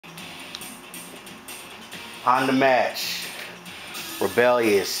Honda match.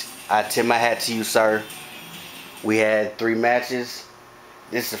 robeLLious. I tip my hat to you, sir. We had 3 matches.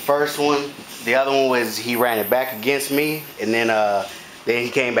 This is the first one. The other one was he ran it back against me, and then he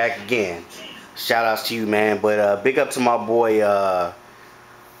came back again. Shout outs to you, man. But big up to my boy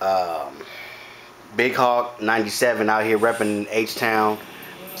Big Hawk 97 out here repping H-Town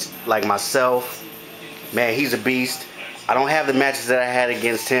like myself. Man, he's a beast. I don't have the matches that I had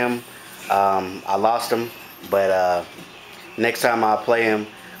against him. I lost them, but next time I'll play him,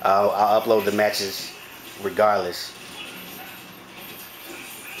 I'll upload the matches regardless.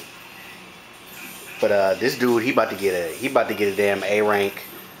 But this dude, he about to get a damn A rank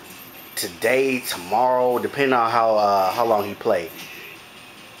today, tomorrow, depending on how long he play.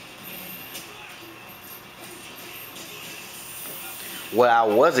 What I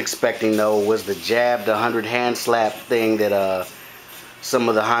was expecting though was the jab, the 100 hand slap thing that some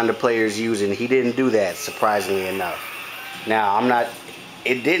of the Honda players use, and he didn't do that, surprisingly enough. Now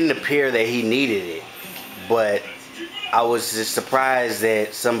it didn't appear that he needed it, but I was just surprised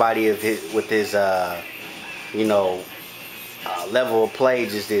that somebody with his level of play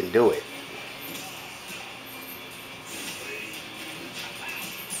just didn't do it.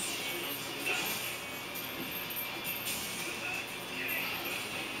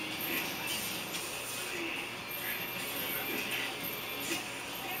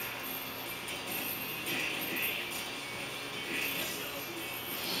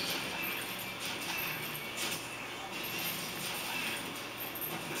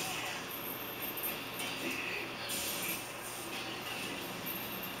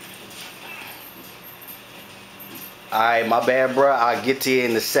 Alright, my bad, bro. I'll get to you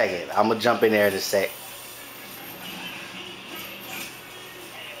in a second. I'm gonna jump in there in a sec.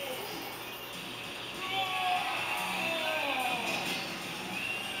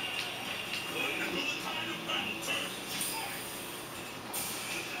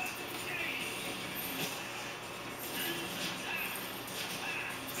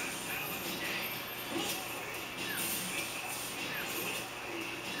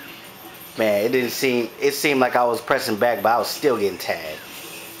 Man, it seemed like I was pressing back, but I was still getting tagged.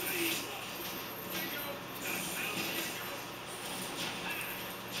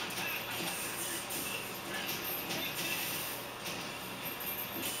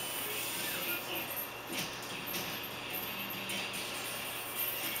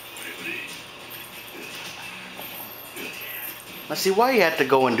 Let's see, why you have to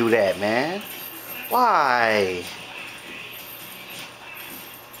go and do that, man? Why?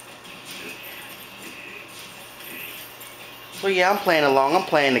 So yeah, I'm playing along, I'm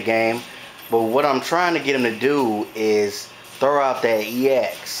playing the game, but what I'm trying to get him to do is throw out that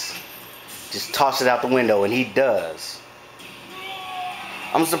EX. Just toss it out the window, and he does.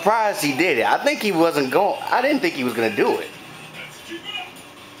 I'm surprised he did it. I didn't think he was gonna do it.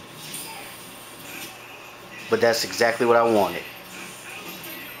 But that's exactly what I wanted.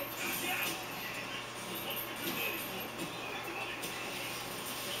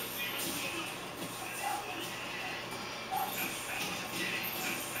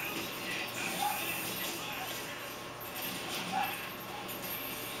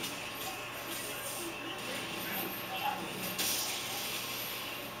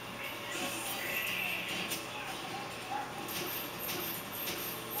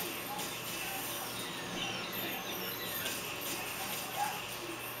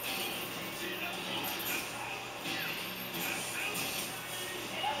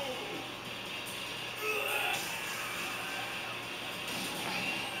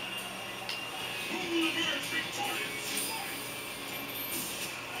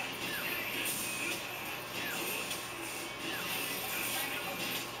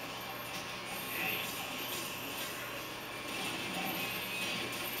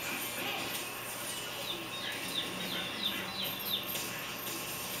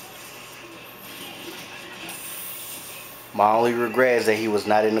 My only regret is that he was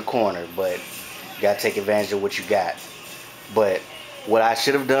not in the corner, but you gotta take advantage of what you got. But what I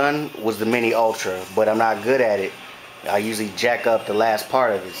should have done was the mini ultra, but I'm not good at it. I usually jack up the last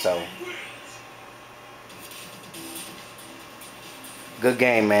part of it, so. Good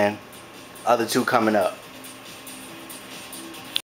game, man. Other 2 coming up.